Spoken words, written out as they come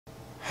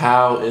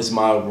How is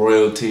my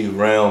royalty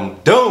realm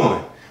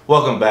doing?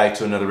 Welcome back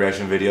to another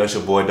reaction video. It's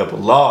your boy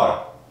Double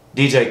R.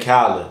 DJ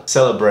Khaled,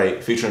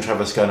 Celebrate, featuring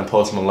Travis Scott and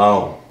Post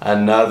Malone.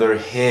 Another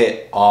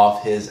hit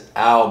off his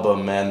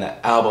album, man.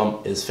 The album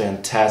is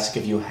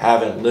fantastic. If you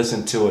haven't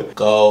listened to it,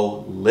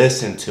 go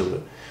listen to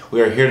it. We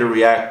are here to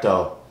react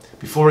though.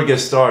 Before we get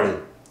started,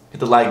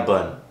 hit the like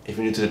button. If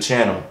you're new to the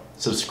channel,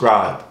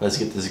 subscribe. Let's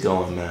get this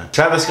going, man.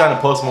 Travis Scott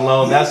and Post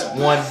Malone, that's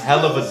one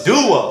hell of a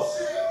duo.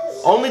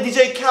 Only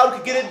DJ Khaled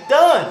could get it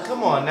done.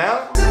 Come on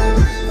now.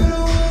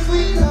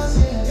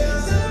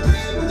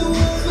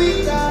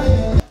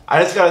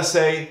 I just gotta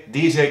say,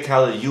 DJ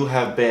Khaled, you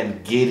have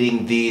been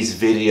getting these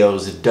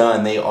videos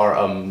done. They are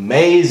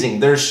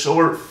amazing. They're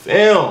short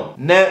film,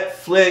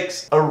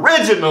 Netflix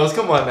originals.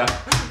 Come on now.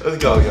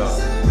 Let's go,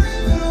 y'all.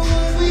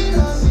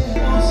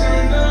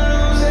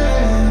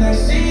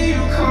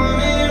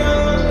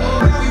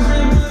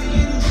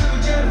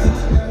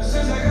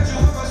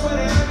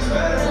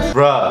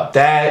 Bruh,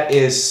 that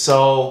is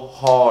so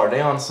hard. They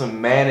on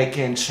some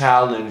mannequin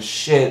challenge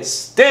shit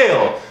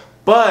still.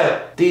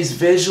 But these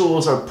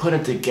visuals are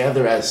putting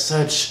together as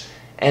such,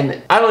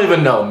 and I don't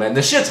even know, man.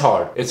 This shit's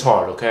hard. It's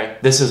hard, okay?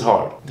 This is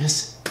hard.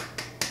 This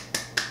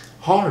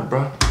hard,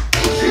 bruh.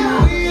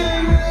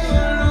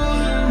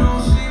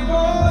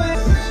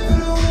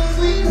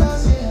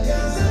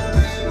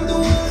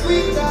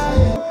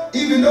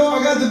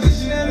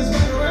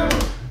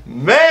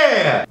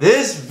 Man,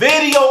 this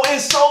video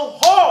is so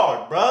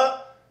hard, bruh.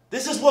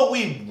 This is what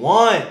we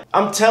want.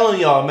 I'm telling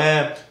y'all,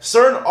 man.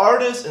 Certain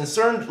artists and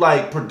certain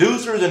like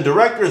producers and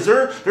directors,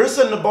 they're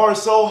setting the bar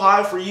so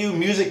high for you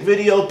music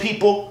video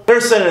people.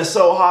 They're setting it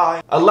so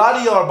high. A lot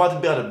of y'all are about to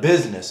be out of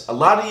business. A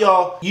lot of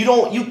y'all,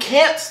 you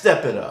can't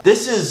step it up.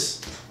 This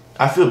is,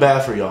 I feel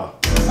bad for y'all.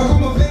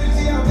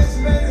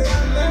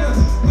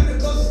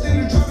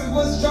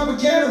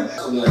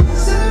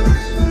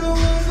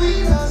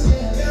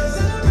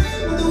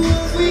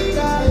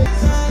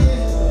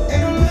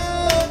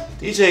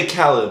 DJ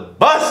Khaled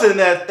busting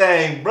that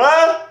thing,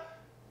 bruh.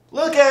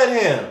 Look at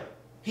him.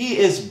 He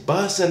is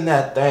busting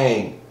that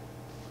thing.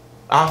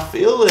 I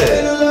feel it.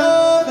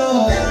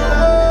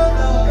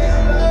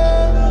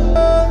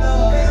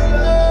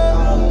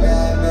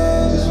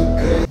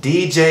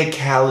 DJ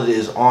Khaled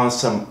is on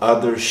some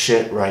other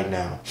shit right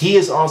now. He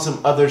is on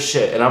some other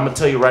shit, and I'm gonna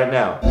tell you right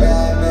now.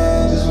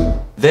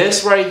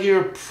 This right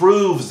here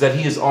proves that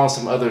he is on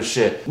some other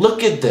shit.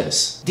 Look at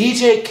this.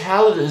 DJ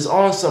Khaled is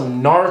on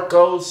some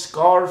narco,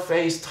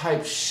 Scarface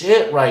type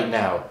shit right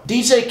now.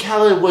 DJ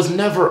Khaled was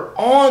never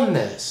on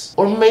this.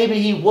 Or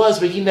maybe he was,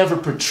 but he never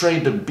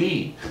portrayed to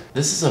be.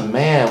 This is a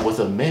man with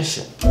a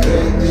mission.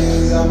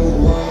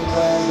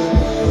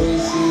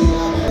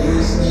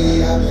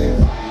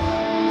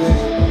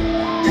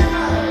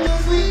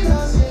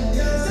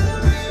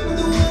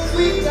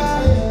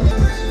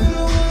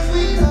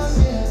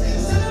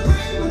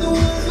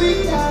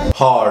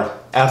 Hard,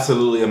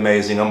 absolutely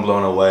amazing. I'm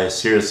blown away,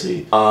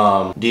 seriously.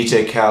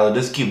 DJ Khaled,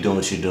 just keep doing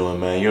what you're doing,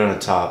 man. You're on the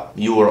top.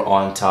 You are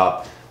on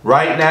top.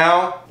 Right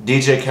now,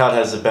 DJ Khaled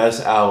has the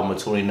best album of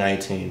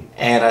 2019.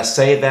 And I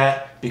say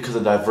that because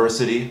of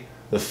diversity,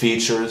 the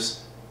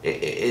features.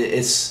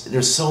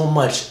 There's so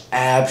much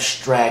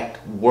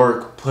abstract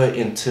work put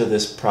into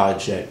this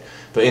project.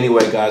 But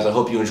anyway, guys, I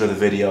hope you enjoyed the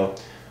video.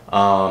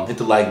 Hit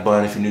the like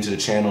button if you're new to the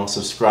channel.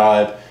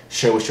 Subscribe.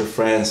 Share with your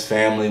friends,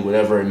 family,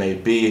 whatever it may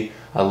be.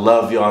 I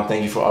love y'all and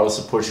thank you for all the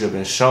support you have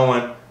been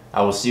showing.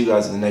 I will see you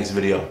guys in the next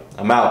video.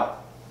 I'm out.